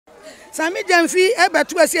Sami Jamfi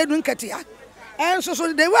ebetu ase edu nketia. Enso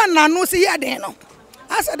so de wa nanu se yeden no.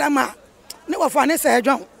 Asadama ne wofa ne se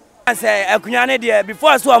edwan. Say akunya ne de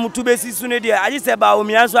before so amutu besi su ne de aje se ba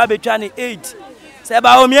omia so abetwa ne 8. Se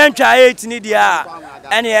ba omia ntwa 8 ne de a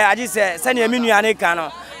ene aje se ne menua ne ka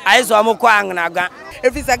no. Aye so amukọ angnaga.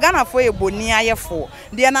 Efisa Ghana fo eboni ayefo.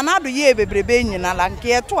 De nanado ye bebrebe nyina la nke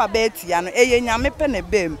eto abetia no eye nyame pe ne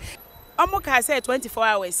bem. Omuka say 24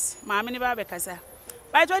 hours. Ma me ne ba be kasa.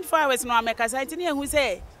 By 24 hours no amekasa ntini ehu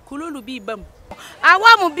say kululu bi bam.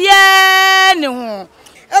 Awamu bia ne ho.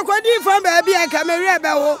 Ekwadi fam ba bia kameri ebe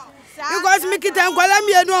ho. Because me kita nkwala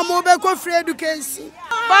mienu omo be ko free education.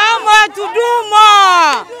 Mama to do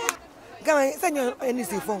more. Gama senyo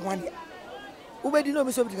anything for one. Ubedi no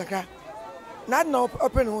me so bitikaka. Na na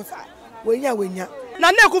open ho sa. Wenya.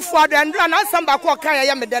 Na na kufu adandra na samba ko kan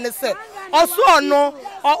ya mede ne se. Oso ono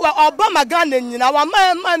Obama Ghana nyina wa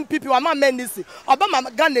man people wa man menisi. Obama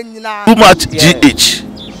Ghana nyina. Too much GH.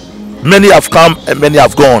 Many have come and many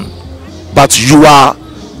have gone. But you are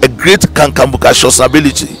a great kankambuka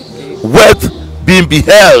ability, worth being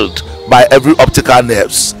beheld by every optical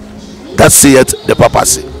nerves. That saith the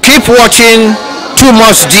papacy. Keep watching Too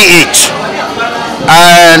Much GH,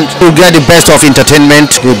 and you get the best of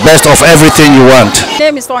entertainment, the best of everything you want. My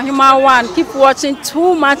name is 𝑺worn. Keep watching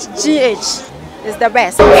Too Much GH. It's the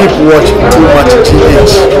best. Keep watching Too Much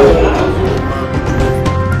GH.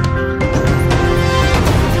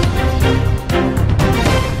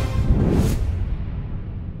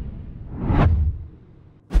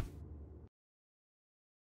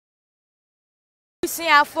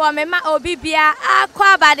 For me, my obibia,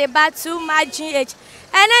 aqua by the batu, my GH,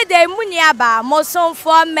 and a day muniaba, moson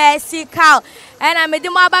for mercy cow, and I made the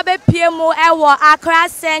Mababe PMO, Ewa, Accra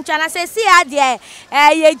Central, and I say, see, dear,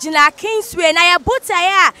 Yejina Kingsway, and I put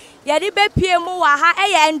a Yadibe PMO,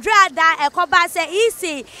 and Drada, a cobasa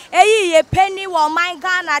easy, a penny, or my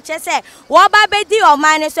Ghana, chese, Wababe di or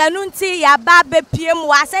minus a nunti, ya babe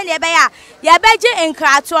PMO, I send ya Yabeji in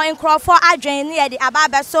Krato in Crawford, I drain near the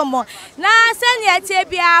Ababa Somo. Na send ya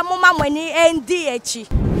Tebia, Mama Mweni, and DH.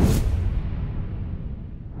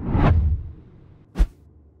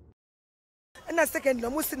 And a second, no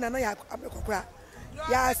Musin Nana Yakokra.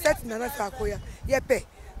 Ya set Nana Sakoya, Yepe,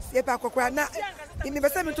 Yepakokra. Na in the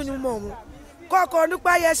same to Mom. Coco, look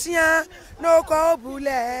by Yasia, no call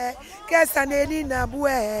bule, Cassanelli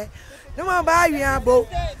Nabue. No one buy you a boat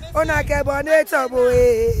on a cabinet of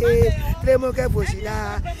Lemoka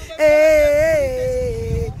Bushida.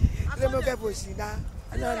 Lemoka Bushida.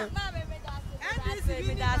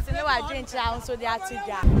 I drink down so they are to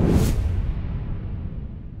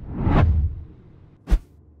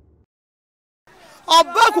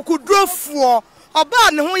Oba could draw for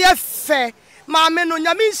Oba no ye fair. Mamma no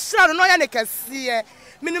Yamin Shan no Yanaka.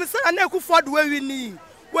 Minister and Echo Ford where we need.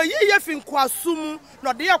 Where ye fin kwasumu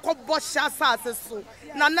no de yakọ bosha asase so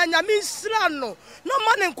na nyame nsirano no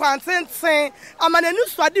man en kwantenten amane nu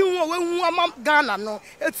swade hu we hu ama Ghana no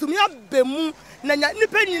etumi abemu na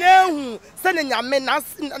nipa nyina hu se ne nyame na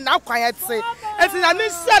kwayete eti nyame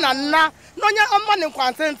nsira na no nya amane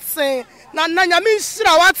kwantenten na nyame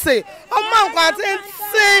nsira wate ama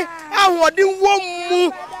kwantenten ahode wo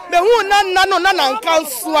mu me hu na no na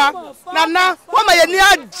nkansua na wama ye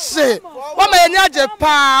ni aje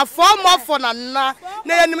pa for more for na na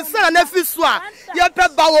yenim se na fisu a ye pe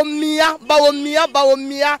bawomia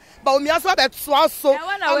so beto so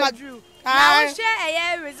now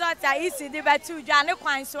share a result easy the betu jane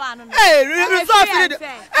kwan so anu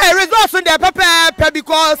results in the pepper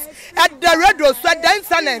because at the radio so the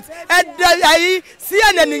internet at the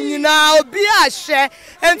CNN nyina obi a hye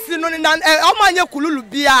enti no na omanye kululu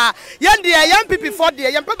bia ye de young people for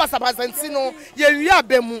the young people sabasenti no ye wi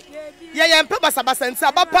abemu ye yempe basabasenti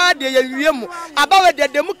abapa de ye wi mu abawe de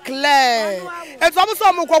dem clear enti omo so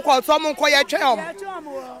omo kokko so omo nkoye twen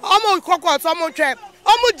omo kokko so omo twen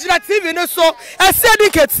omo jira TV no so esedi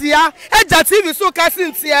ketia eja TV so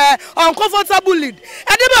kasintie uncomfortable lead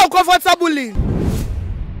edebe uncomfortable lead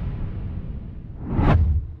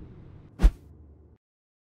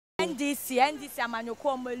NDC amanyoko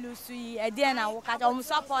omelusu yi ede na wokata om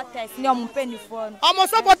supporters ni om penifo no om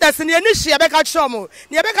supporters ni eni hye beka chomo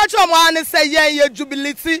ni beka chomo an say ye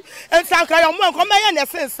jubility ensanka yo mo enko meye ne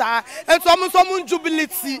sensa ento om so mo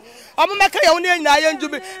jubility om meka ye woni nyina ye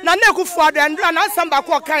jubility na na ekufu adandra na samba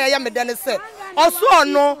ko kan ye mede ne se oso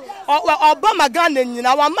ono Obama Ghana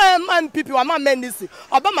nyina wa man people wa man menisi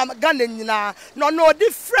Obama Ghana nyina no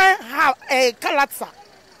different character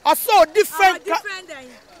also different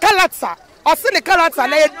character. I see the character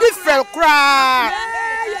na a different cry.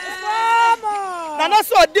 And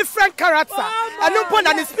also a different character. anu po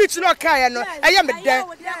na ni speech no kai no eye me den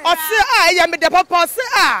o say eye me de papa say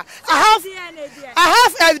I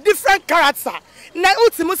have a different character na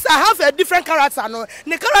ultimu say I have a different character no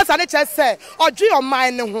ni character ne che say odwe o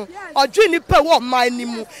man ne ho odwe ni pe wo man ni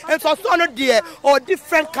mu enso so no de o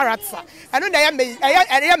different character anu na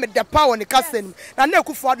eye me de power ni kasen na na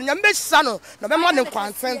ekufo do nya me hia no no be ma ne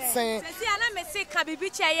kwansenten se ana me se ka bibi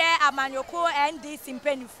che ye amanyoko NDC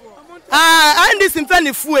mpanifuo NDC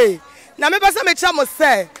mpanifuo na me pese me cha mo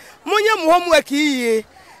say munye mo homu akiye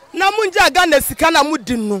na munja Ghana sika na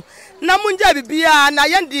mudinu na munja bibia na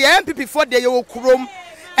yende MPP for de ye okurom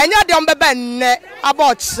enya de ombebe nne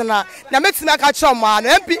abochina na metima ka chomo ano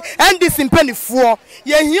MP NDC mpanifuo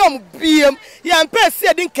ye hiom biem ye mpe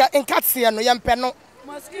se de nkate no ye mpe no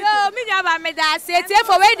yo mi nya ba me da se tie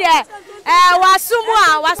for we de wasumu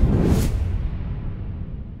a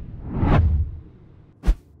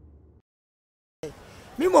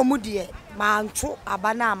mi momu de ma nto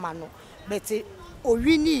abana amano beti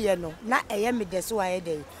owini ye no na eye me de so aye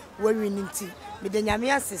de wawini nti me de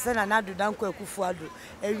nyame asese na Addo danko akufu Addo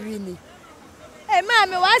awini ma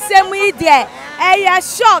me wasem yi de eye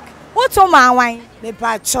shock wuto ma wan me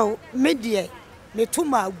pa chow me de me to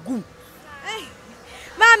ma gum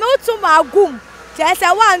ma me wuto ma gum je se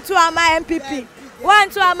 1 2 ama MPP 1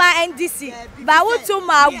 2 ama NDC ba wuto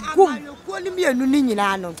ma gum ko ni mienu ni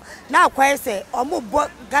nyina no na akwai se omo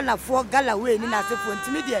Ghana fo gala we ni na sefo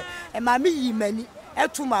ntimi de e ma me yi mani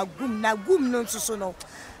etu ma gum na gum no nsuso no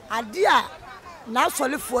ade a na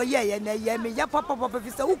solefo ye na ye me ya papa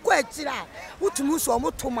fi se ukọ akira utumu so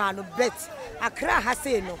omo to ma no bet akra ha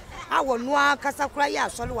se no awo no akasa kura ya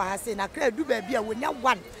asole wa ha se na akra du ba bia wonya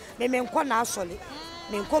 1 me nko na asole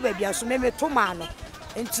me nko ba bia so me to ma no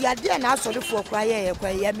enti ade na asolefo kura ye kwa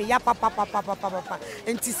ye me ya papa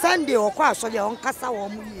enti Sunday okọ asole on kasa wo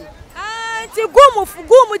mu ye ti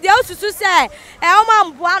gumu de osusu se o ma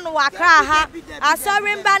mboa no wakra ha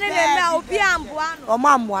asori mba ne me obi amboa no o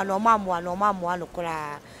ma mmoa no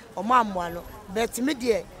kra o ma mmoa no bet me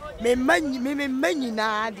de me manyi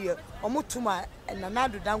na de o mutuma na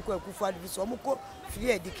Addo danko akufu Addo so o mko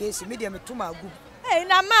free education me de me tuma gumu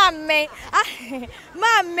na mamme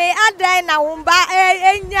adan na wumba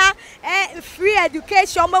enya free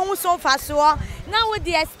education ma hu so faso na wo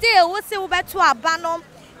de still wo se wo beto aba no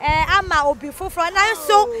ama obi foforo na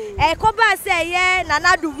so koba se ye na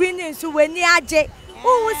Addo winning so weni age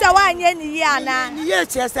hu se wanye ni ye ana ni ye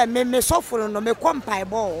che se me soforo no me kompai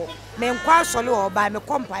bo me nkwa sole oba me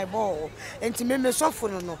kompai bo enti me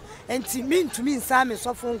soforo no enti mi ntumi nsa me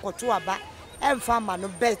soforo nkoto aba emfa ma no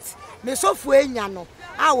bet me sofo enya no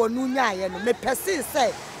a wonu nya ye no me pese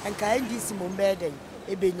se enka NDC mo mbeden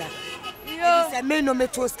ebenya se me no me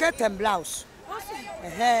to skirt and blouse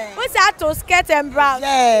what's that to skirt and blouse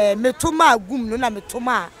me to ma gum no na me to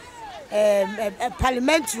ma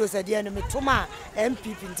parliamentary se de no me to ma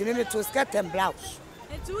MPP nti me to skirt and blouse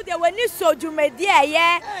nti de wani so dwumedi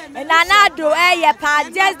eye na Addo eye pa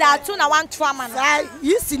just that to na one trauma no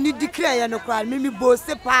yisi ni declare ye no kwa me bo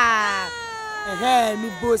se pa mi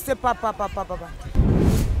bo se papa.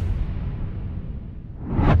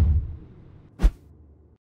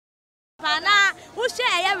 Pana, who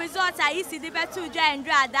share a result I see the better join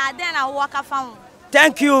that then I walk a phone.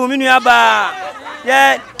 Thank you, Minuaba.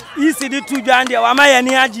 Yeah, easy the 2 join there. Wama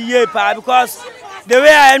yani aji ye pa because the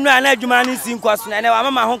way I know an edumani sin question and I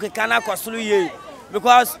mama honke kana kosulu ye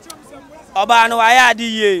because oba no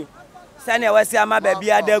ayadi ye. Sane wesi ama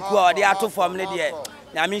baby adeku or the ato form ne there.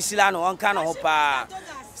 Na mi sila no onka no ho pa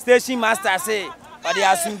station master say or the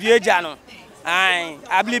asumdue no ai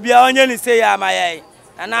ablibia onye ni say ya maye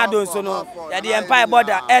na Addo so no ya the empire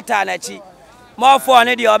border eta na chi more for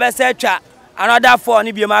ne the obese twa another 4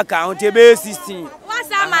 ni biema ka ho te be 16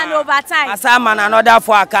 what's a man over time asa man another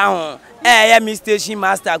 4 aka ho ya mi station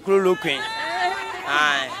master krolo queen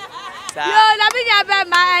ai yo na binya be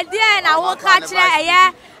ma die na wo ka kire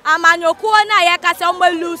eye amanyoko na ye ka se o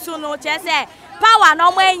malusu no che se power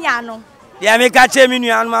no mo enya no ya me ka che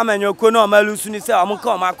minu anu amanyoko no malusu ni se o mo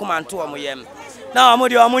ka o makoma nto o mo yem na o mo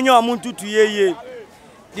de o mo nya o mo ntutu yeye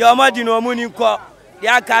de o mo di no o mo ni ko de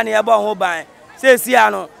aka na ye bo ho ban se si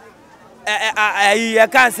ano ye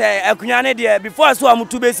kan se akunya ne de before so o mo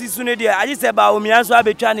tubesi su ne de aji se ba o mian so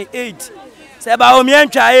abetwa ne 8 se ba o mian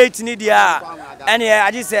twa 8 ni de a ene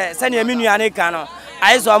aji se ne minu ane ka no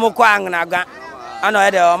ayi so o mo ko angnaga ana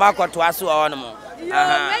ye de o makoto aso o no mo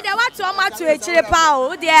me de what o ma to echire pa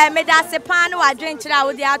o de me da se pa no wadwen kire a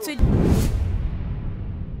o de ato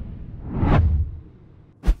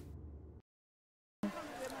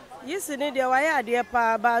yisi ni de wa ya de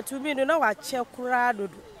pa ba to me no na wa che kura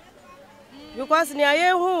dodo because ni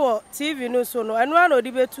aye hu TV no so no enu ano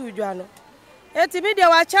di betu udwa no Eti mi de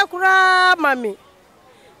wa che kura mami.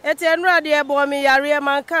 Eti enra de ebo mi yare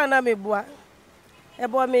man kan na me bua.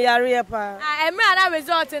 Ebo mi yare pa. Ah, emra na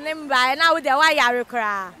result ni mba na wo de wa yare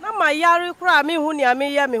kura. Na ma yare kura mi hu ni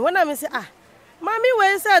ame ya me. Wona me say mami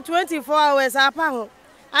we say 24 hours apa ho.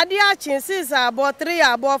 Ade a chin 6 abo 3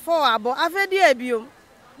 abo 4 abo afedi ebiom.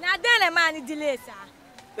 Na den le man delay sa.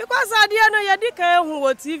 Because ade no ye di kan hu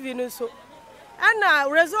wo TV no so. Ana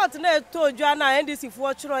result na eto dwa na NDC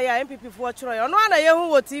fo chiro ya MPP fo chiro ya. No ana ye hu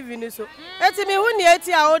wo TV ni so. Eti mi hu ni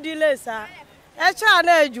eti a odi le sa. E cha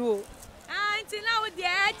na eju. Nti na wo de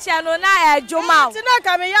eche no na ejuma. Nti na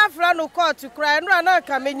ka me ya fra no court kra no na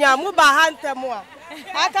ka me nya mu ba hantem a.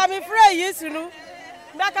 Aka me fra yisunu.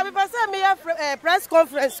 Na ka me pese me ya press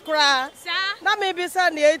conference kra. Na me bi sa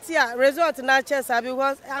na eti a result na che sa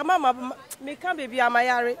because amama me kan be bi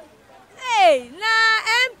amayare. Hey, na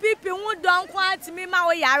MPP wu don kwa timi ma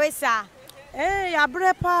wo yare sa. Ya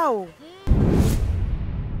bre pa o.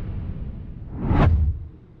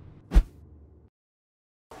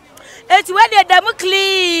 Eti we de dem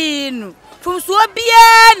clean. Fum so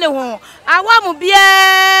bia ne ho. Awamu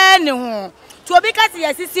bia ne ho. To obi ka ti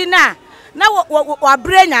yasisi na wa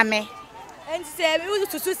bre nyame. Enti se we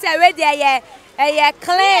susu se we de ye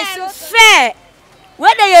clean so fair.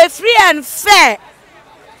 We de ye free and fair.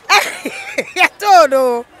 Ya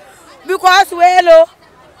todo. Because we lo.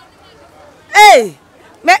 Hey,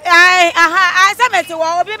 me I say meti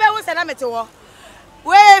wo obi be hu se na meti wo.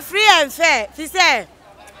 We free and fair. Fi say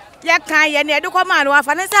ya kan ye na edukọ ma no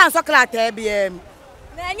afa ne say anso klata bia.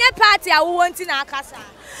 Na enye party a wo nti na akasa.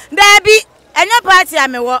 Dabi, enye party a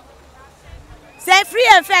me wo. Say free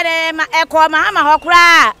and fair ma ekọ ma ha ma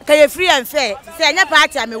hokra ka ye free and fair. Say enye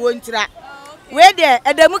party a me wo ntira. We de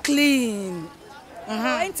edemu clean.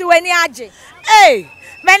 Nti we ni age. Hey,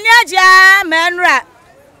 me ni age a menra.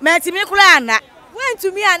 Me ti mi kula na. When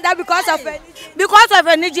to me and that because of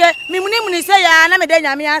enije mi muni say ya na me de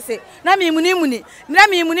nyame ase na mi muni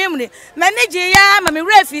me nije ya ma me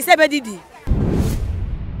refi se bedidi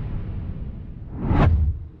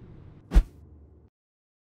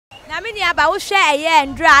na me ni aba wo hwe eye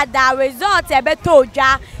ndra da result e beto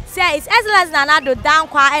dwa say it's excellence na Addo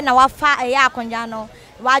dankwa e na wafa eye akonja no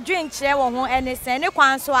wa drink kire wo ho ene se ne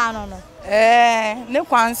kwan so ano no ne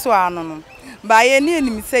kwan so ano no ba ye ni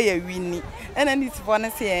enim se ye wini ena ni sifo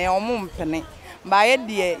ne se ye omo mpene ba ye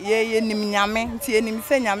de ye nim nyame nti enim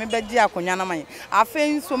se nyame beji akonya na man afa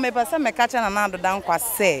nso me pese me ka cha na Addo dankwa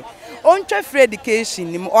se ontwe free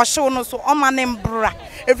education nim ohyew no so omane mbra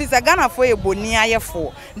efisa Ghana fo ye boni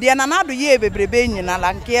ayefo de na Addo ye bebrebe nyina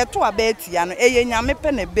la nke ye to abetia no eye nyame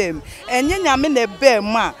pe ne bem enye nyame ne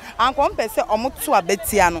bem a anko mpese omoto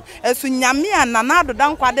abetia no esu nyame a na Addo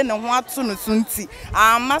dankwa de ne ho ato no so nti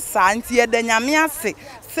amasa nti ye de nyame ase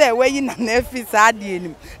se we yi na efisa ade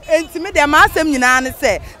enim enti me de ma asem nyina ne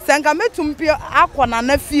se nka metumpi akona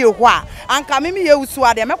na fie ho a anka me ye usu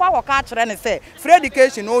ade me kwa ka kire ne se free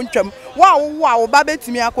education o ntwam wa ba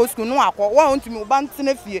betimi akosku no akọ wa ontumi wo ba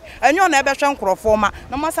ntene fie enyo na ebe hwe nkrofo ma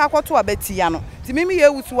na masa akoto abetia no ti me ye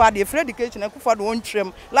usu ade free education akufo do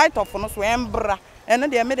ntwam light of no so embra ene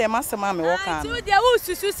de me de masema me wo kan so de wo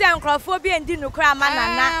susu se nkrofo bi endi nukura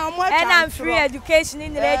manana ena free education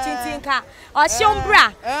in the chintinka o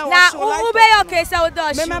shombra na wo be yo kese wo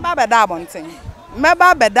do shi me ba be da abonten me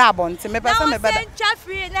ba be da abonten me pese me be da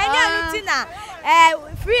free na nya ntina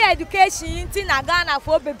free education ntina Ghana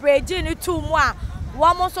fo bebreji ni tu mu a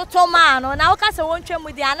wo mo so to ma no na wo ka se wo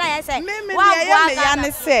ntwam di ana ye se wa ya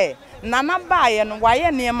ne se nana ba ye no wa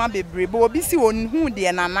ye ne ma bebrebe obi si onhu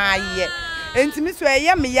de nana ye entimi so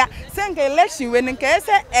eye me ya senka election we nka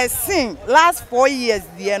ese esin last 4 years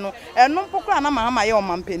die no eno mpokura na mahama ye o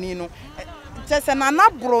mampani no chese na na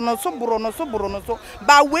bro no so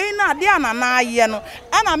ba we na de anana ye no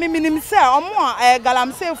ana me minim se omo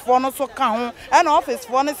galamse fo no so ka ho ana office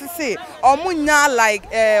fo no sisi omo nya like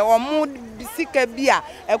omo bisika bia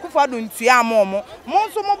ekufo do ntua amomo mo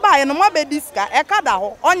nso mo ba ye no mo be diska e kada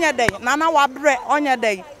ho onye dey na na wa bre onye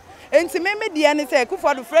dey enti me de ne say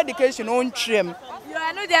ekufo do free education on trem yo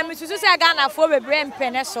anu de me susu say Ghana fo bebre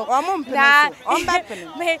mpene so omo mpene so on ba pene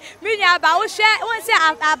me nya ba wo hwe won say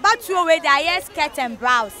abatu we da yes skirt and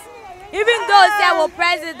blouse even though say wo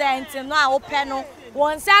president no a wo pe no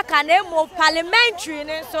won say ka na emo parliamentary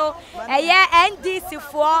ni so eye NDC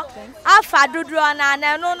fo afa dodro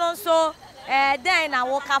na no so then na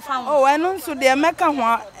wo ka fam enu nso de meka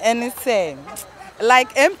ho ene say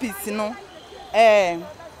like MPs no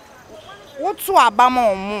wotu abama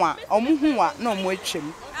omu a omuhu a na omu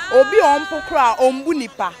atwem obi ompokra ombu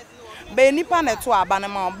nipa be nipa na to abana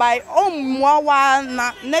ma by omuwa wa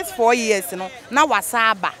na next 4 years no na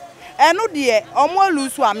wasaba eno de omo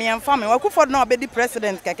lusu a me emfa me wakufo na obedi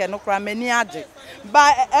president keke no kra mani age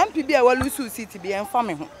ba MP bi a walusu seat bi emfa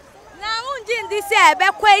me ho na unji ndi se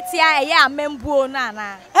be kwatia eye amembuo na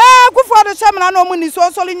na kufo do chamna na omu ni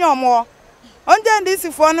so soli nyomo onje ndi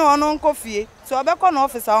sifo ne ono nko fie so obekọ na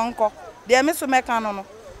office onko de me so meka no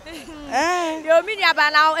yo mini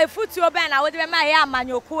aba na efutu obe na wode be ma ye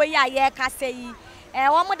amanyoku yi aye kase yi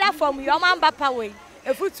wo mo da form yo ma mba pawe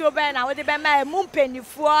efutu obe na wode be ma mu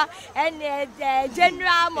mpenifuo ene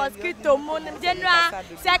general mosquito mu general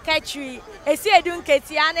secretary esi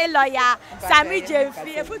edunketi ane lawyer Sami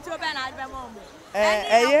Jemfi efutu obe na be mo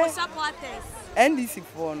supporters NDC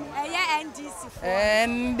for no NDC for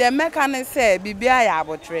and the mechanic say bibia ya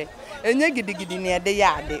abotre enye gidigidi ne de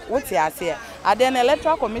ya ade wote ase ade na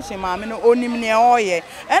electoral commission ma me no onim ne oye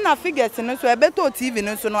e na figures no so ebeto TV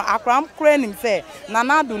no so no akram kra nim say na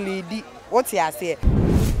na do leadi wote ase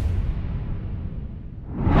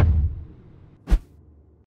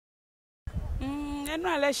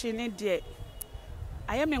eno election ni de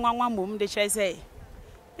ayemi nwanwa mom de che say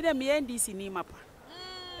e de me NDC ni mapa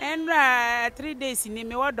enra 3 days ni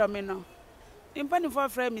me wodo me no impani for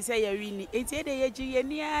friend me say ya wini enti e de ye ji ye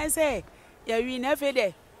ni a say ya wini afi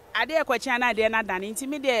de ade e kwachi na ade na dan enti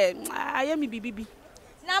me de ayemi bibibi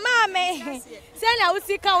na ma me say na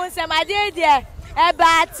usika wonsem ade de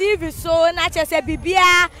eba TV so na che say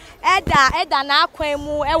bibia eda na akwan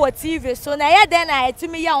mu e wo TV so na ye de na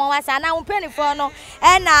etimi ye won wasa na impani for no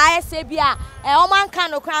e na ese bia o man kan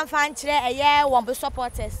no kran fa nkire eye won be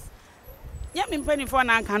supporters yeah, me penny for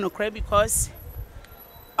na kan no cry because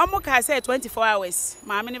omuka say 24 hours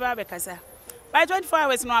ma me ne ba be kasa by 24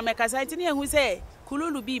 hours no amekasa ntini ehu say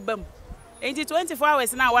kululu bi bam enti 24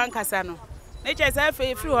 hours na wan kasa no ne che say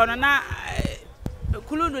free ho no na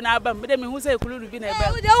kululu na bam me hu say kululu bi na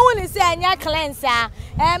bam we don't want say anya cleanser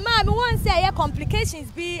ma me won say ya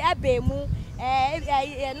complications bi ebe mu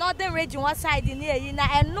northern region one side ni eyi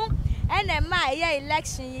na eno ene ma ya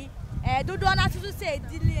election yi dodo na tutu say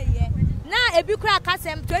delay ye na ebi kura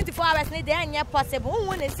kasem 24 hours ni dey anya possible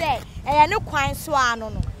won ne say ne kwan so ano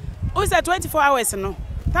no o say 24 hours no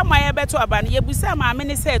tama ye beto aba no ye busa ma me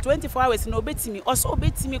ne say 24 hours no obetimi oso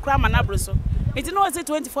obetimi kura ma na bro so enti no say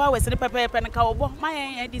 24 hours ni pepe ne ka obo ma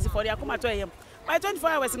ye dis for ya kuma to yem by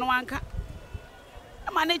 24 hours no wanka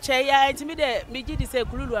ama ne che ya enti mi de me gi di say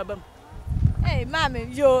kululu abam mama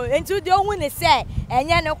yo enti de ohun ne say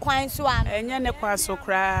enye ne kwan so ano enye ne kwan so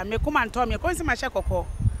kura me kuma nto me konsi ma hye kokko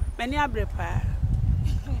many abrepa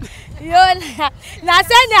yo na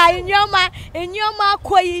say na enyoma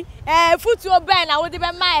koyi futu oben na wode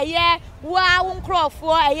be ma eye wa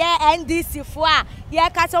wonkrofo eye NDC fo a ye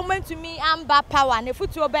ka so mentumi amba power ne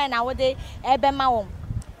futu oben na wode ebe ma won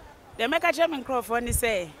de meka che me nkrofo ni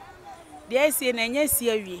say de asie na enya sie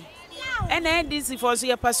awie ena NDC fo so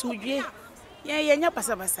ye pasumdwe ye nya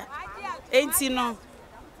pasabasa enti no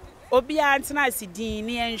obi a ntena asidin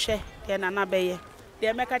ni enhwe de na na beye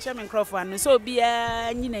de meka che me nkrofo no so obi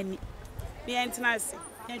a nyinani ni ntena ase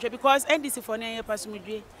enhwe because NDC fo na ye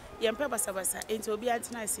pasumdwe ye mpe basabasa enti obi a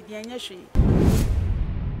ntena asidin enya hwe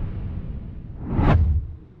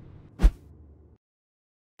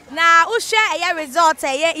na ushe eye result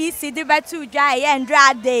eye ECD betu dwa eye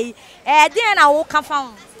ndra day den na wo ka fa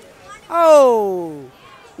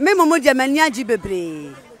me momo Germany agi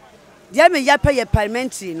bebre dia me ya pa ye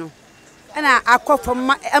parliamentary no na akofo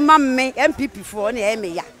ma me MPP fo na e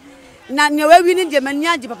me ya na ne wa wi ni Germany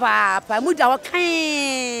agi papa mu da wo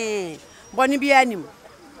kan boni bi anim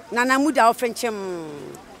na mu da wo fenchem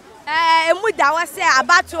mu da wo se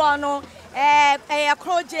abato no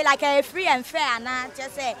croje like a free and fair na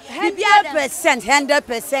just say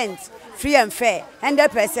 100% free and fair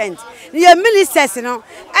 100%. The ministers no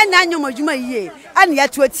and anyom adwuma yie and ya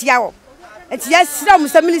to atia wo enti ya sira mu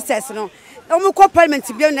sa ministers no omo ko parliament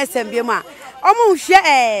bi na assembly mu a omo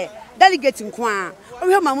hwe delegate nko a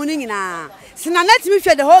ohwe mamu no nyina sina let me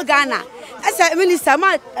hwe the whole Ghana asa minister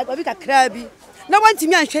ma obi kakra bi na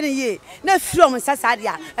wantimi anhwe ne yie na firi omo sasa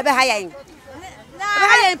dia ebe ha yan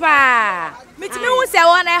pa mitimi hu se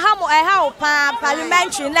won ha pa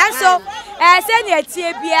parliamentary na so se ne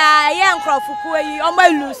atie bia ye nkrofuku yi o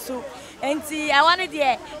malusu enti I want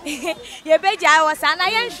de ye beja wo sa na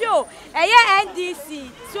ye hwe eye NDC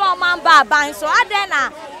so o man ba ban so ade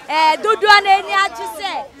na dodo na eni agi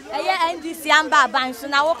se eye NDC amba ban so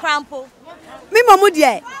na wo krampo mi momu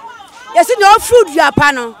de ye se no fruit dua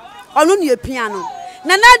pa no onu ne epia no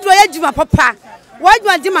na do ye juma papa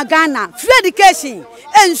wajwa jima Ghana free education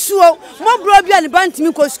ensuo mo bro bia ne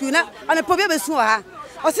bantimi ko school na ana pobia besu ha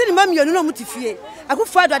o se ni mamienu no mutifie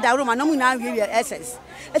akufo do da room na mu na wie SS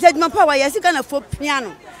ese djuma pa wa yesi kana fo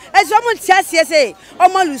piano ese omo tiasie se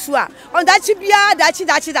omo lusu a on da chi bia da chi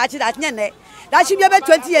nyene da chi bia be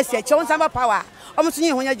 20 years e che on samba power omo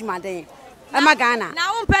tunye honya djuma den e magana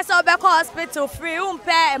na un pese obeko hospital free un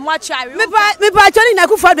pe mortuary me pa chori na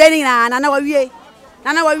akufo do ni na wa wie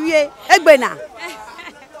egbe na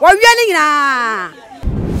wa wie ni na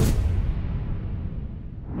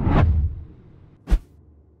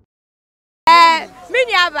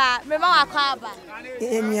Miniaba, me ma akaba.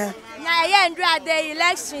 Emia. Na ye ndru ade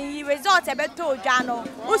election yi result e beto dwa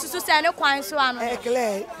Ususu se ne kwan so ano.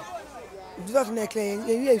 Clear. Result na clear.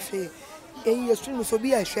 Ye efe. Eyi stream so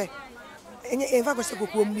bi ehwe. Enye enfa ko se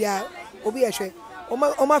kokuom bia obi ehwe.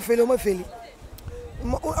 Oma feli.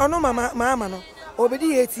 Ono mama no.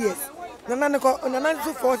 Obedi 8 years. Nana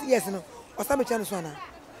so 4 years no. Osame chanu so ana.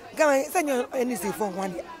 Gama senyo eni se phone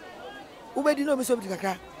one dia. Ubedi no bi so bi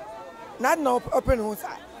kakra. Not no open house.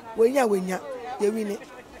 When you win it. We win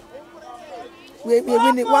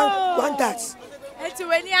it one touch. It's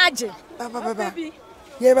when you aje. Papa.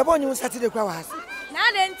 Yeah, but on you Saturday crowd.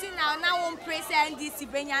 Now then, now one praise NDC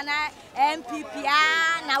Benyana MPP.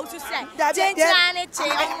 Now to say, I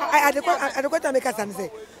don't want to make us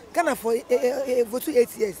say, can I for 8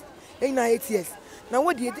 years? 8 years. Now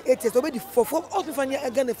what did 8 years already for also find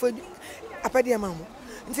again for a petty amount.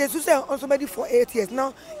 And say, on somebody for 8 years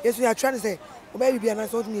now. Yes, we are trying to say, oh, baby, be an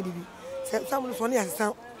assault me. Someone's funny as a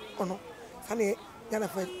sound or no. Funny, Yana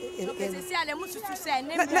for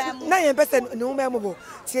nine percent no memorable.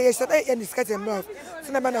 Say, yesterday and discuss him love.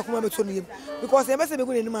 Sanabana come to him because they must be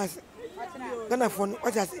good in the mass. Gonna phone,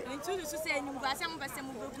 what I say.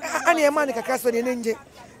 And a man, a castle in India.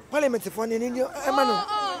 Parliament for an India, a man.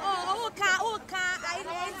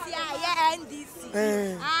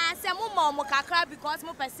 Some more kakra because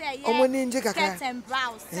mo pese ye skirt and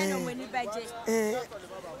blouse and when you budget.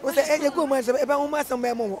 What's the edge go man about almost some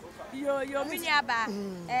memo? Yo miniaba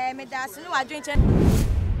me das no adwenche.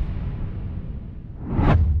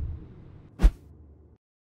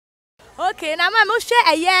 Okay, na ma mo hwe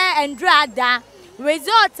eye endrada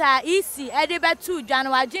result easy e de betu dwan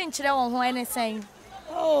wa adwenche won ho enesen.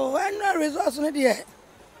 Oh, and results no there.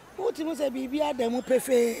 What you say bibia dem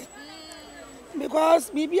pefe.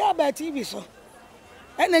 Because bibia ba TV so.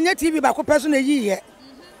 And then TV ba ko person eyi ye.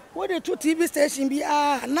 What the two TV station be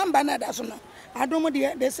number na da so no. Adom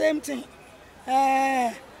the same thing.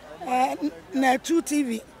 Na two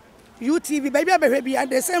TV. UTV baby be be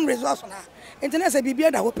the same results na. Internet say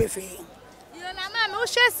bibia da wo pefe. You na ma me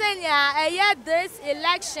hwe senya this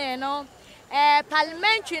election no.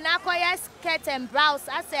 Parliamentary na koye skirt and blouse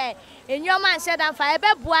I say in your man said and for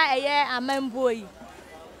ebeboa amamboyi.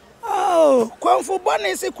 Oh, kwamfo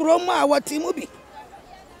bone se kroma awatimu bi.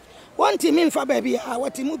 One team in for baby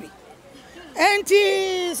awatimu bi.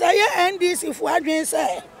 Enti say NDC fu adwen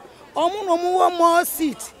say omu no mu wo more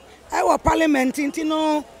seat I wa parliament nti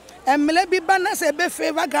no emele bi ba na se be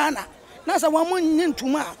favor Ghana na se wo mu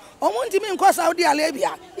nyintuma omu ntimi nko Saudi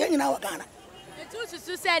Arabia ye nyina wa Ghana.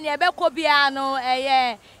 Susu say ne be ko bia no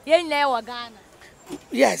ye nyina wa Ghana.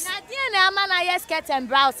 Yes. Na dia na ama na yes skirt and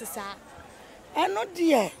blouse sa. Eno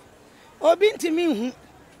dia obi ntimi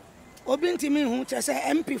hu chese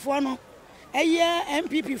MP fo no eye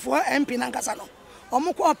MPP fo MP na nkasa no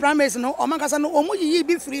omukọ primaries no omankasa no omu yiyi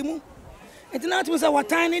bi free mu enti na atu say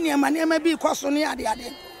watan ne niema bi koso ne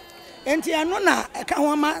ade enti eno na eka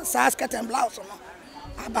ho ma sa skirt and blouse no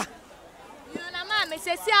aba you na ma me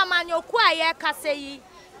se si amanyoku aye kase yi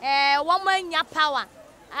wo manya power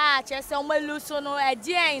chese o maluso no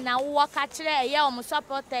edien na wo ka kire eye o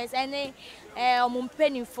supporters ene o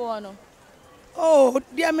mpenifo no. Oh,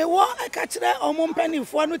 dear me wo aka kire o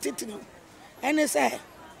mpenifo no titiri ene say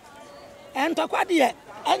entokwa de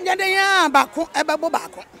enye de ya bako ebebo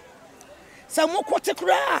bako se mo kote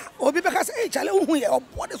kura obi beka say chale hu ye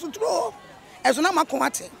obode so tro eso na mako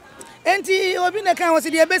ate enti obi ne kan wo se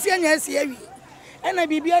de ebesi anya ase awi ena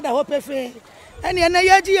bibia da ho pefe ene na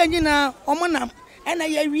yaji anyina omonam ena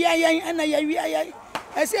ya wia yan ena ya wia yan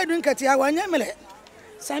ase adun katia wanya mele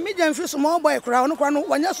sami jamfi small boy kura no kwa no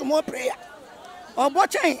wanya small prayer obo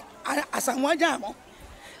chen asanwa jamo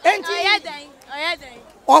enti oyadan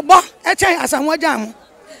obo chen asanwa jamo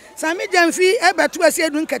sami jamfi ebetu ase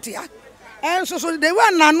adun katia enso so de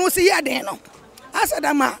wa nanu si yaden no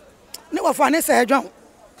asadama ne wo fa ne se adwan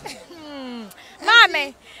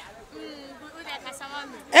mame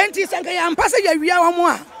enti sanka ya mpase ya wia wo mo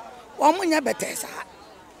a wo mo nya betesa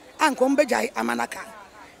ankom bejai amanaka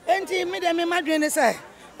enti me de me madwene se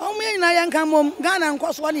o me nyina yanka mom Ghana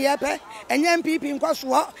nkoso ne yepe enye MPP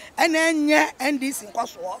nkoso ene enye NDC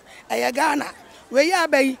nkoso eye Ghana we ya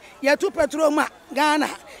be ye to petrol ma Ghana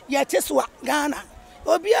ye teswa Ghana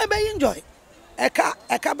obi be enjoy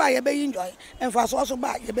eka ba ye be enjoy enfa so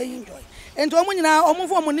ba ye be enjoy enti omo nyina omo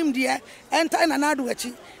fo omo nim de enta na na do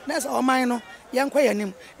achi na se oman no ye nkwa ye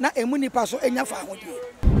nim na emu nipa so enya fa ho de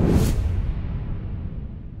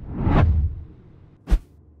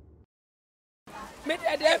me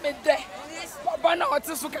de papa na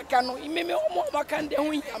otisu keke no imeme omo maka nde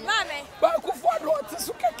hu yam ba ku fo do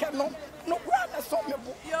otisu keke no no kwa na so me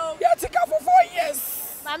bu ye tika for 4 years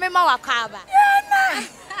mame ma wakaba na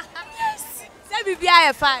se bibia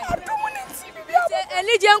ye fine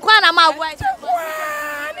elije nkwa na ma boy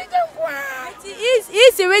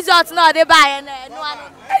is the result no dey buy no anu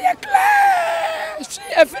eye clear she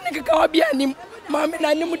e fini ka obi anim mami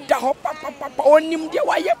na nim da ho papa onim de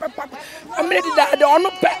wa ye papa amre de da ono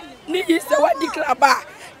pe ni ise wa declare ba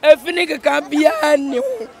e fini ka bia ani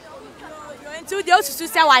ho nti de osusu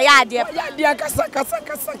se wa ya ade kasa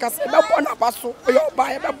be bona baso yo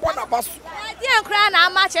ba ye be bona baso ade enkra na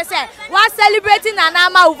ama che se wa celebrating na na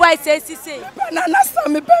ama voice esise na na sa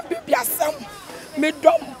me be bibia sam me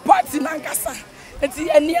dom party na kasa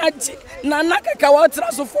enti ani agi na na kaka wa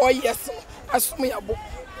tra so 4 years asum ya bo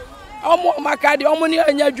omo makade omo ni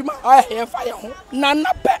anya adwuma ye fa ye ho na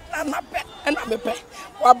na pe na me pe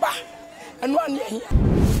wa ba eno ani ehia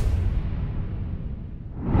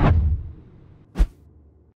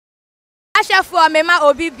Ashafo mema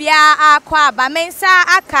obi bia akwa aba mensa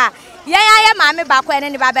aka ye maame ba kwa ene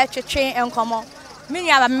ne ba betwetwe enkomo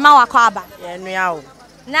menya ba mema wakwa aba ye nua o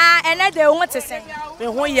na ene de wo tesen me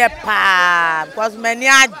ho ye pa because mani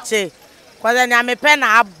age because ene me pe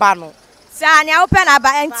na aba no sa nya wo pe na aba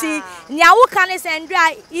enti nya wo ka ne sendra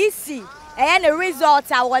isi eye ne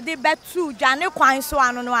result a wo de betu dwane kwan so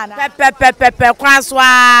anu no ana pepe kwan so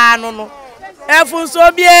anu no efun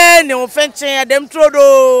so bie ne wo fenchen dem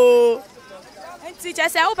trodo teacher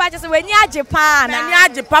say o ba just when you Japan na ni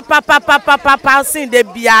age papa sin de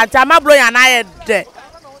bia tama blo ya na ye de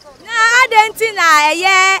na adenti na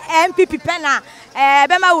eye MPP pena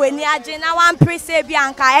be ma weni age na one prese bia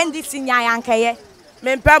anka NDC nya yanka ye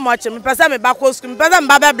me mpa mo che me pesa me ba ko school me pesa me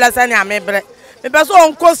ba be bless na me bre me pesa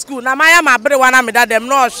on ko school na maya ma bre wana me dadem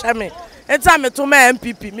no hwe me enta me to ma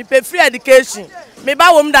MPP me pe free education me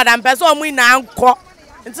ba wo me dadam pesa o mu ina anko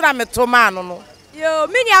enta me to ma no yo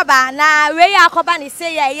miniaba na we akoba ni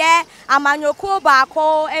say ye amanyoko ba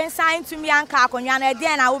ko ensign to me anka akonwa na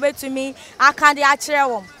de na wo betumi aka de a kire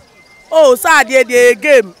wo oh sa de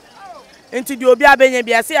game enti de obi abenya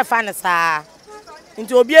bia se e fa ne saa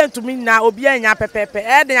enti obi entumi na obi anya pepepe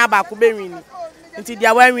e de nya ba ko be wini enti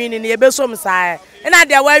de wa wini ne ye be so m saa e na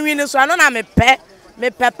de wa wini so ano na me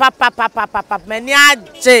papa me ni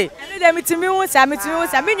age enu de mitimi hu sa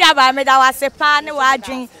miniaba me da wa se pa ne wa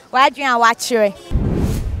adwen a wa kire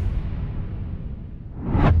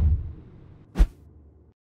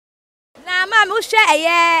na ma me hwe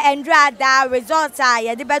eye endra da result a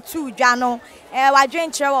ye de betu dwa no wa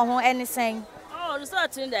adwen kire wo ho enisen oh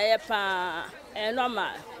result in the pa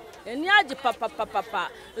normal eni age papa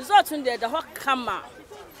result in the ho kama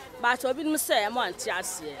but obi nim say mo anti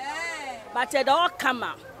ase but the ho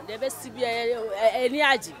kama de be sibi eni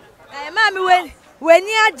age ma me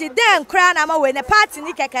weni age den kra na ma weni party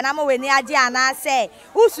ni keke na ma weni age ana say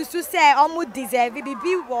ususu say omu deserve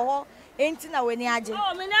bibi wo ho enti na weni age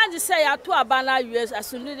oh me ni age say ya to aba na US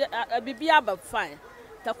asunu bibi aba fine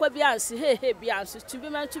takwa bi ansi he bi ansi to bi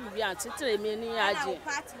man to bi ansi tere me ni age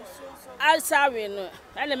alsawe no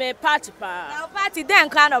ene me party pa na party den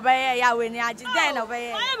kra no be ya weni age den no be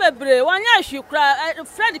ya bebre wanya hwikra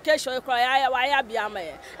Fred Kesho kra ya wa ya bia ma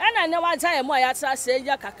ye ena ne wa tan mo ya tra se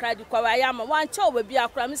ya kakra di kwa wa ya ma wan cha oba bia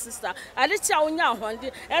kra me sister ade cha wonya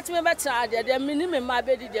honde etime be tra ade de me ni me ma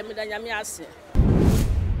be di de me da nyame ase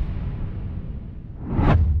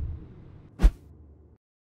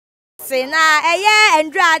na eye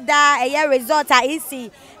endra da eye result a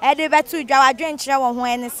isi e de betu dwa wa dwen kire wo ho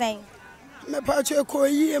enisen me pa che ko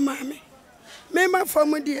yie mame me ma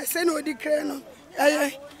fam die se na odi kre no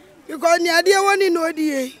eye because ni ade woni na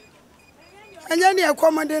odi anya ni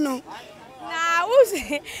ekomode no na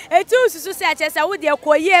usi etu susu se achese wo de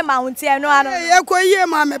ko yie ma hunti eno ano ye ko yie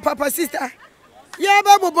mame papa sister ye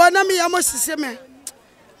ba bobo na me ya mo sise me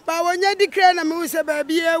ba wonya di kre na me wo se ba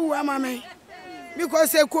bi ewu amame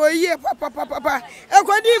because e ko yie papa e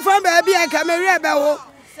ko di fam ba bi aka me re be wo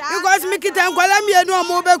because me kita nkwala me enu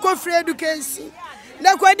omo be ko free education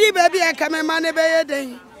na ko di ba bi aka me ma ne be ye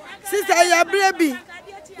den sister ya brebi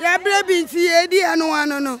nti ye di anu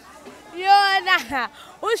anu no yo na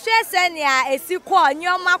o hwe senia esi ko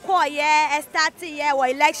nyoma ko ye start ye wo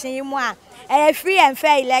election yi mu a free and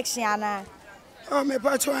fair election ana oh me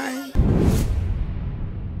pa twan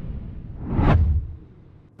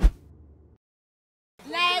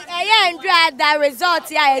Andrea that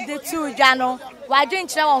result ya e de tu dwa no. Wa dwen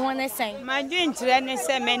kire wo ho ne sen. Ma dwen kire ne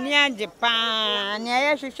se mani age pa. Ne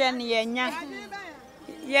ya hwehwe ne yenya.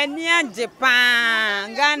 Yeni age pa.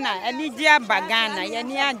 Ghana, ani dia bagana,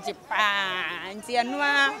 yeni age pa. Nti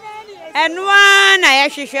enua na ya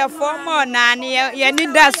hwehwe form na ne yeni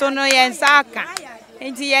da so no yensaka.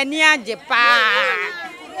 Nti yeni age pa.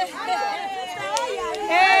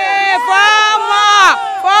 Hey, for more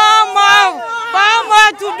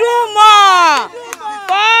to do more.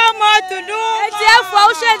 For more to do.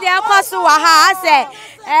 Therefore, she dey akwaso wa ha say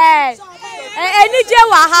enije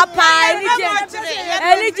wa ha pa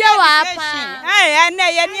enije wa pa. Na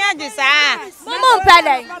yeni age sa. Mo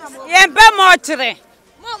mpede. Ye mpe mo kire.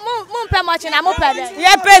 Mo mpe mo kire na mo pede.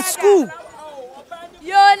 Ye pe school.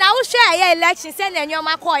 Yo na wo hwe ye election say na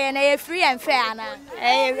nyoma call ye na ye free and fair ana.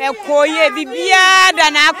 Koye bibia da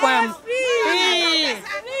na akwam.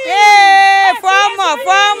 For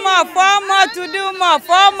more to do more.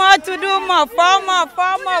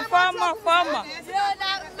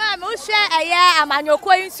 Mama wo hwe ye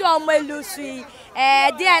amanyoko nsi omelusu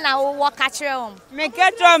dia na wo ka kire o. Me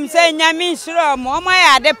ketrom say nyame nsuro mo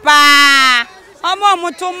ya de pa. Omo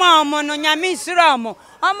mutuma omo no nyame nsuro mo.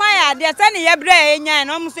 Omo ya de se ne ye bra enya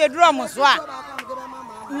na omo so eduro mo so a.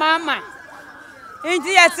 Mama.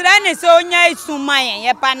 Inti yesra ne so onya isuma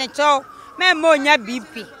ye pa ne cho. Me mo onya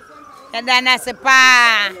BP. Ya da na se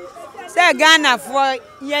pa. Se Ghana for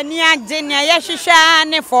ye ni age ne ye hwehwa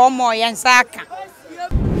ne for mo ye nsaka.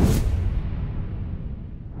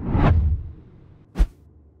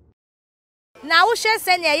 Na wo hwe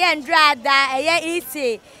se ne ye Andrea da ye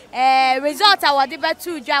iti result award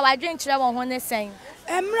betu dwa wa dwen kire wo ho ne sen.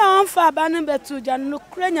 Emra on fa ba no betu dwa no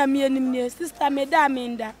kura nyame anim ne sister me da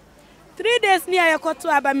minda 3 days ni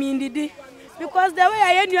ayekoto aba mi ndidi because the way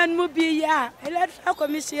I union mu bi ya electoral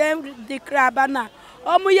commission declare bana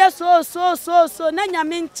omu ye so na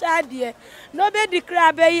nyame ncha de no be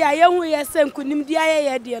declare be ya ye hu ye senkunim di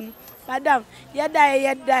aye de no madam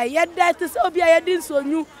yeda to so bia ye din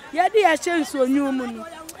sonyu ye de ye hye nsonyu mu no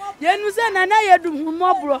ye nu se na ye dum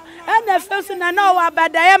humobro na fesu na wa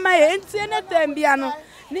bada ye ma ye ntie ne tambia no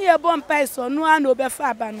ni ye bom paiso no an obefa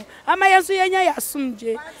aba no ama ye so ye nya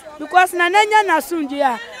yasumje because na nya na sumje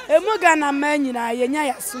a emu Ghana ma nyina ye nya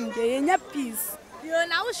yasumje ye nya peace. Yo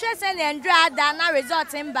na wo hwe se ne Andrea da na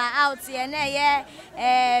result mba out ye na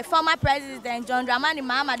ye former president John Dramani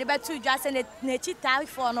Mahama de betu dwa se ne chita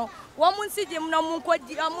for no wo mun sijim no mun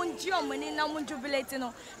kodi omun ji omuni no mun jubilate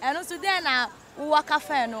no eno so den na wo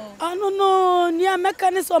cafe no no ni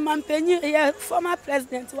mechanism ampanyi ye former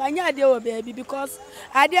president wanya de o baby because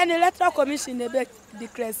ade an electoral commission dey be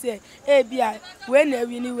declare say bia we na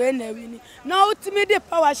wini na ultimate the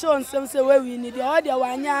power show nsem say we wini dey all dey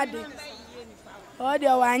wanya ade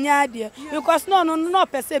because no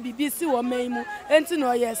pese BBC wo meimu enti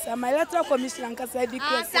no yes my electoral commission anka say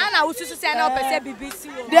declare say na ususu say na pese BBC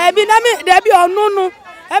wo dey be onu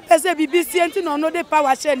e pese BBC enti no the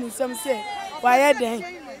power share nsem say why den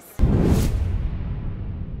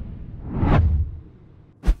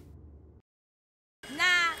na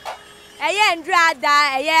Andrea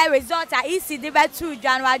da result a isi de betu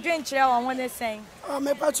dwan wa dwen kire wo ho ne sen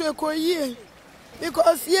me pacho ekoyie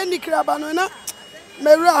because ye nikraba no na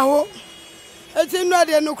mewura ho eti no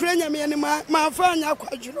de no kura nyame ne ma fa anya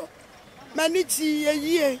kwadwuro mani ti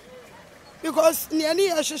yeye because ne ne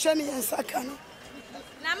ye hwehwe ne yensaka no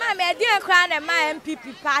na ma me de kura na ma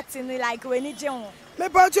MPP party ni like we ni je ho me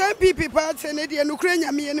pacho MPP party ne de no kura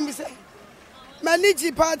nyame ne mi se mani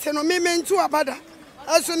ji party no me ntu abada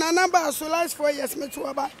aso na number aso last 4 years me to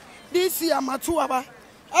aba this year ma to aba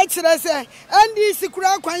akire se NDC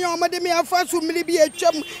kura kwan omode me afa so mmiri bi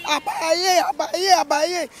atwam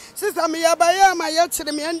abaye sister me abaye ma ye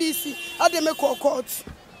kire me NDC ade me court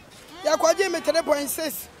ya kwaje me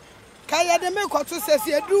 3.6 ka ya de me court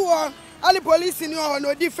se edu won ali police ni o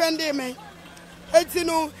no defend me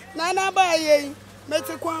etinu na na abaye me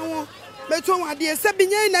te kwan ho me to wade se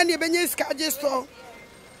binye na ne benye skaje store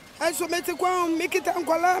enso me te kwan me kita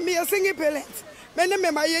nkwala me singi parent mene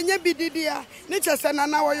me ma yenya bididia ni chese na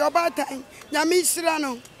na wo yobatan nyame hira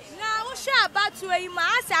no na wo sha abatu yi ma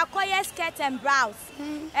asa akoye skirt and blouse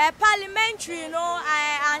parliamentary no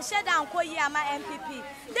and shed and koyi ama MPP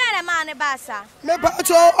then ma ne basa me ba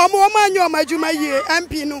cho omo anyo majuma ye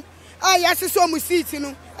MP no ayase so mu seat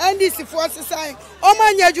no NDC force sign omo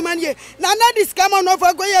anya adwuma ne na na discount no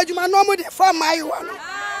for koyi adwuma no mo de fa mai wa no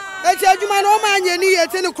eti adwuma no omo anya ni ye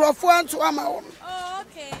te ne krofo anto ama wo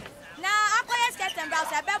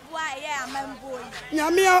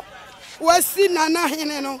Nyamia wasi nana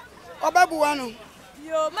hine no obebuwa no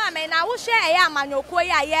yo mama na wo hwe amanyoko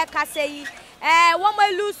ya ye kase yi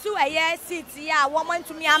woman lose a year city, a woman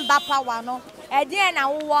to me and Bapa no. Then I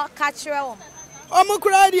will walk catch her.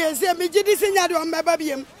 Omukura dey say me gidi sinya de on beba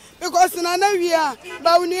biem because na na wi a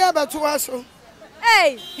ba uni abeto aso.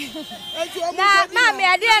 Hey. Na mama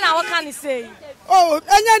e dey na what can say? Oh,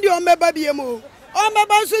 enya de on beba biem o. On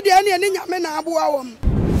beba so de ene nyame na aboa wom.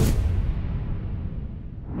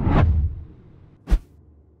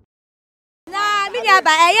 Na me dia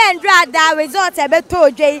ba eye ndra da result e beto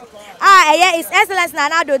odwe. Eye is excellence na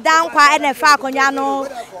Addo dankwa ene fa akonya no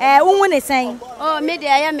unwu ne sen. Oh, me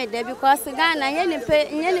dia ya me de because Ghana nye ni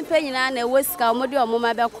pe nyina na wosika omodi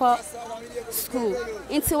omoma bekọ school.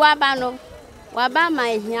 Inti waba no waba ma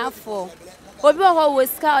ehiafo. Obi oho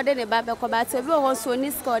wosika ode ne ba bekọ ba te obi oho so ni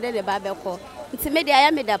sika ode ne ba bekọ. Inti me dia ya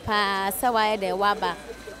me da pa se wa ye de waba.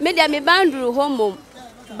 Me dia me banduru homo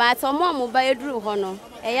but omo ba eduru ho no.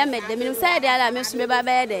 Eya me de minim say de ala me so me ba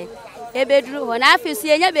ba de. Ebeduru ho na afisi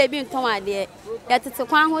enya baby nton ade ya tete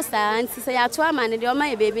kwan ho saa nti se ya to ama ne de o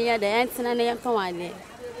ma baby nya de entina ne nton ade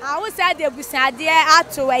awu say de busa ade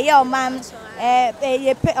ato we ye o man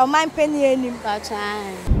ye o man pani enim ba cha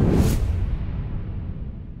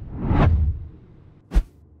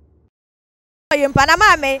oye mpana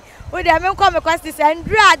ma me we de me nko me kwesti se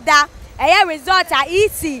ndrada eye result a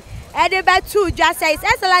easy Ede betu just says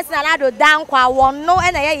excellence na Addo dankwa won no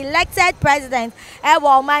and elected president e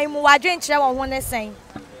wo man mu wadwen kire won ho ne sen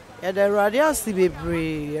ye de radio si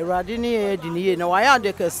bebre radio ni e di ni na wa ya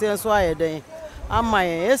de kese so ayeden ama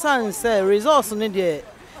ye esan say results ni de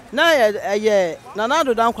na ye na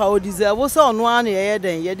Addo dankwa o deserve so ono an ye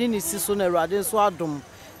den ye di ni si so na radio so adom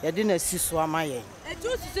ye di na si so ama ye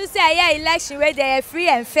etu su say ye election we dey free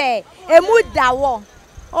and fair emu dawo.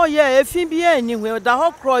 Oh yeah, if you be anywhere, the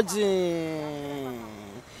whole project.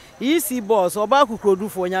 Easy boss, or back who do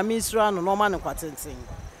for your minister and no man quarantine.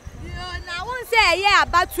 Now, one say, yeah,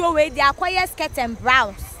 about to away the acquire skirt and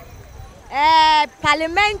browns.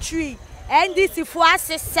 Parliamentary, and this if for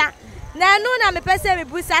sister. Now, no, I'm a person with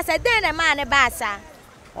Busa said, then a man a bassa.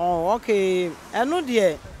 Oh, okay. And no,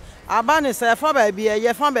 dear. Abani say, a baby,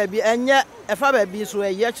 a fan baby, and yet a baby so a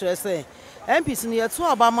yet say. MPs near to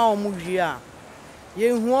Obama or Mujia. Ye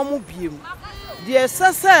huomu biem de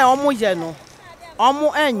sese omo ye no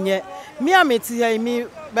omo enye mi ameti ya mi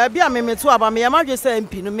ba bia me meto aba me yamadwe se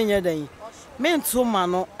MP no menye dan me nto ma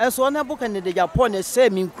no eso na boka ne de Japan e se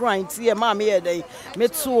mi nkran ti e ma me ye dan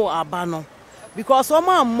meto aba no because omo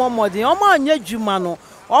ammomode omo anya dwuma no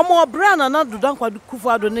omo bra na Addo dankwa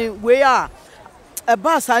Kufuor ne we a e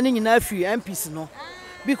ba sa ne nyina afi MPs no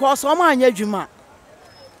because omo anya dwuma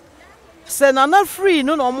se nana free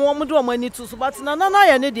no no mo do mo ani to so but nana na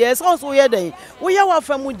ye ne de so so ye den wo ye wa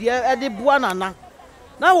fa mu de e de bua nana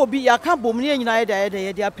na obi ya ka bom ne nyina ye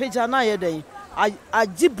de apagya na ye den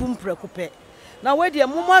agibum prekope na we de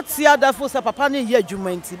mo mati adafo se papa ne ye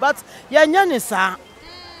adwumanti but ye nya ne sa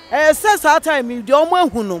se sa time de o mo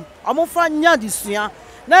ahu no o mo fa nya de sua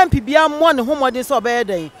na mpibia mo ne homode se obe ye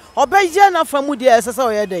den obe na fa mu de se se o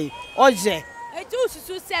ye den oje etu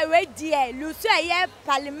susu say we die lusu eye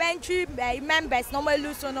parliamentary members no mo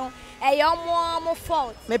lusu no eye omo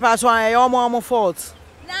fault me pass one eye omo fault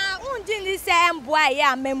na unji ni say mboa eye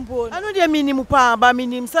amembo no anu de minim pa ba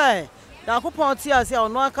minim say na kopon ti ase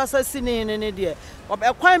ono akasa sini ne de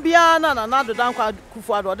ekwan bia na Addo dankwa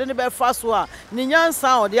Kufuor de ne be fa so a ni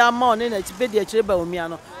nyansa o de ama o ne na chibe de akire ba omia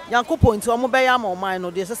no yankopon ti omo be ya ma oman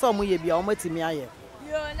no de sese omo ye bia omo timi aye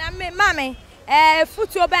yo na me mame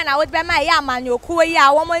futu oba na wode be ma ya amanyokuo yi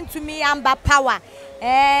a wo ntumi amba power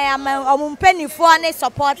omumpanyifo ne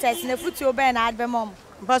supporters na futu oba na adbe mom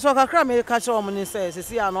mpacho kakra me ka che omo ni say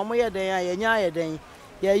sisi a no mo ye den a ye nya ye den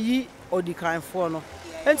ye yi odikanfo no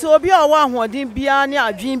enti obi a wo ahoden bia ne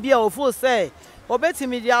adwen bia ofo say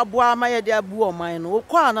obetimi di aboa ma ye di abu oman no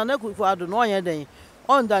okwa na Kufuor no onye den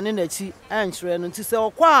onda ne nachi enchire no nti say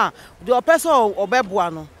okwa de opeso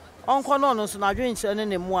obeboa no onko no so na adwen nchire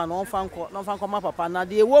ne mu a no onfa ma papa na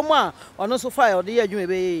de ewo mu a ono so fa ode ye adwuma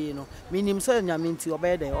be yi no minim say nyame nti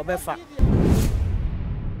obe den obefa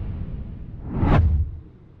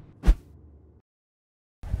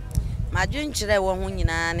madwen kire wo ho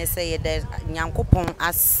nyina ne se ye de nyankopon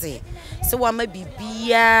ase se wa ma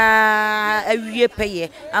bibia awie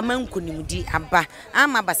peye ama nkunimdi aba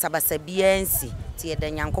ama basabasa bia nsi ti ye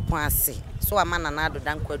de nyankopon ase so ama na Addo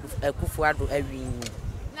dankwa Kufuor awi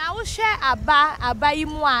na wo hwe aba yi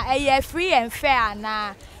mu a eye free and fair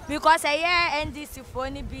na because eye NDC for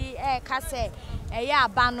ni bi ka se eye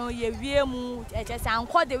aba no ye wie mu chese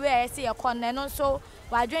anko de we se ye konne no so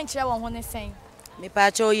wadwen kire wo ho ne sen me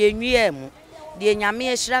pa cho ye nwie mu de nyame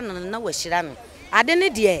ye hira no na wa hira no ade ne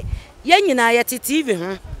de ye nyina ye TV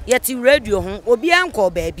ho ye ti radio ho obi anko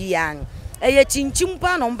ba bia eye chinchim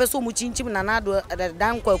pa no mpeso mu chinchim na na do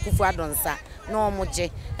dan kwa kufu adonsa na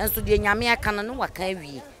omoje enso de nyame aka no waka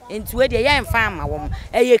wi enti we de ye mfa ama wom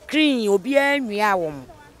eye clean obi anwia wom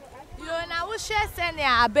yo na wo share sene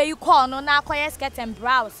abayi call no na akoye skirt and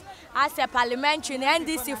blouse as a parliamentary na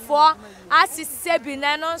NDC for as sebi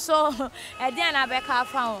na no so e de na be ka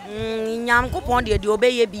fa ho nyankopon de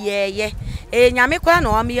obeye biye nyame kwa na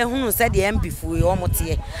o me hunu se de mpifu e o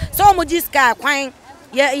mote so o mo jiska kwan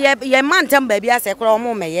ye mantem ba bia se kra o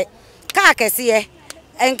mo meye ka kese ye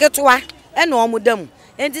enketoa e na o mo dam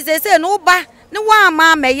enti se no ba ne wa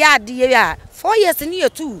ma meye ade ye a 4 years ni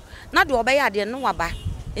yetu na de obeye ade no wa ba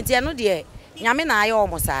enti eno de nyame na aye o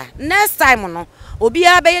mo sa next time no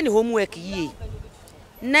obia beye ni homework yie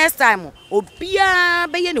next time obia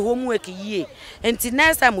beye ni homework yie enti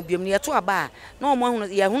next time biom ne yeto aba na o mo hunu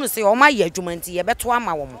ye hunu se o ma ye adwuma enti ye beto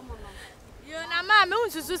ama wo mo yo na ma me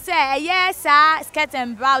unsusu se eye sa skirt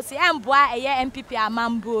and blouse emboa eye MPP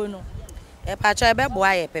amambo no e pa cho ebe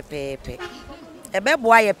boa ye pepepe ebe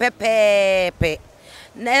boa ye pepepe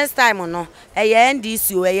next time no eye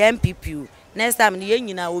NDC o eye MPP o next time ni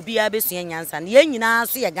yenyina obi abesua nyansa ni yenyina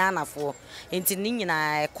so ye Ghana fo enti ni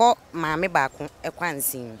nyina ekọ maame baako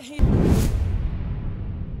ekwansin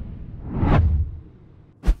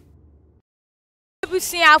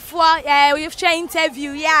busiafo we've share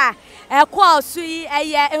interview ya ekọ so yi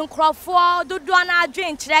eye nkrofo dodo na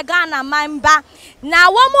adwen kire Ghana mamba na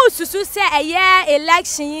wo mu susu se eye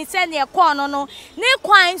election yi se ne ekọ no ne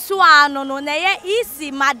kwan so ano no na ye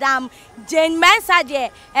isi madam Jane Mensa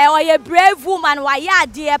de oye brave woman wa ya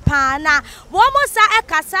de pa na wo mo sa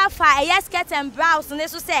ekasa fa eye skirt and blouse ne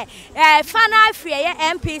so se final free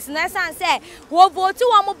eye MPs na san se wo vote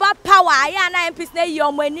wo mo ba power ya na MPs na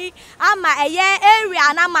yomani ama eye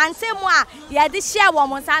area na mansemu a ye de share wo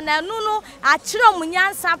mo sa na nu no a kire mo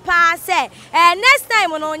nyansa pa se next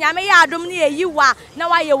time no nyame ya adom ne yiwa na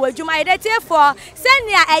wa ye wadwuma ye de tefo se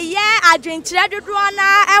ne eye adwenkire dodo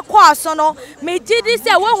na ekọ no me gidi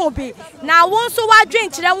se wo hu bi na wonso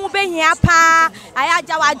wadwenkire hu behia pa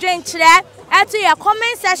ayaja wadwenkire eto your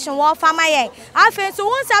comment section wo fama yen afen so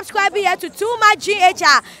won subscribe here to too much GH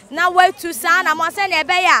na way to san na mo se ne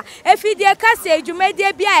be ya efidie kase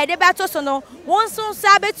adwumade bia e de beto so no wonso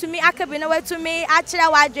sabe to me akabi na way to me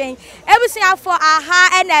akire wadwen ebusia for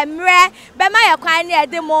aha na mre be ma ye kwan ne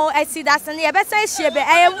ede mo esidase ne ye be se hie be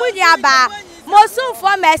e munya ba Mosun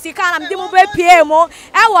for Mexican am di mu be pie mo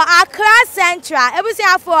e wo Accra Central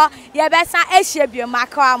ebusia for ye be san ehie bi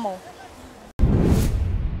makwa mo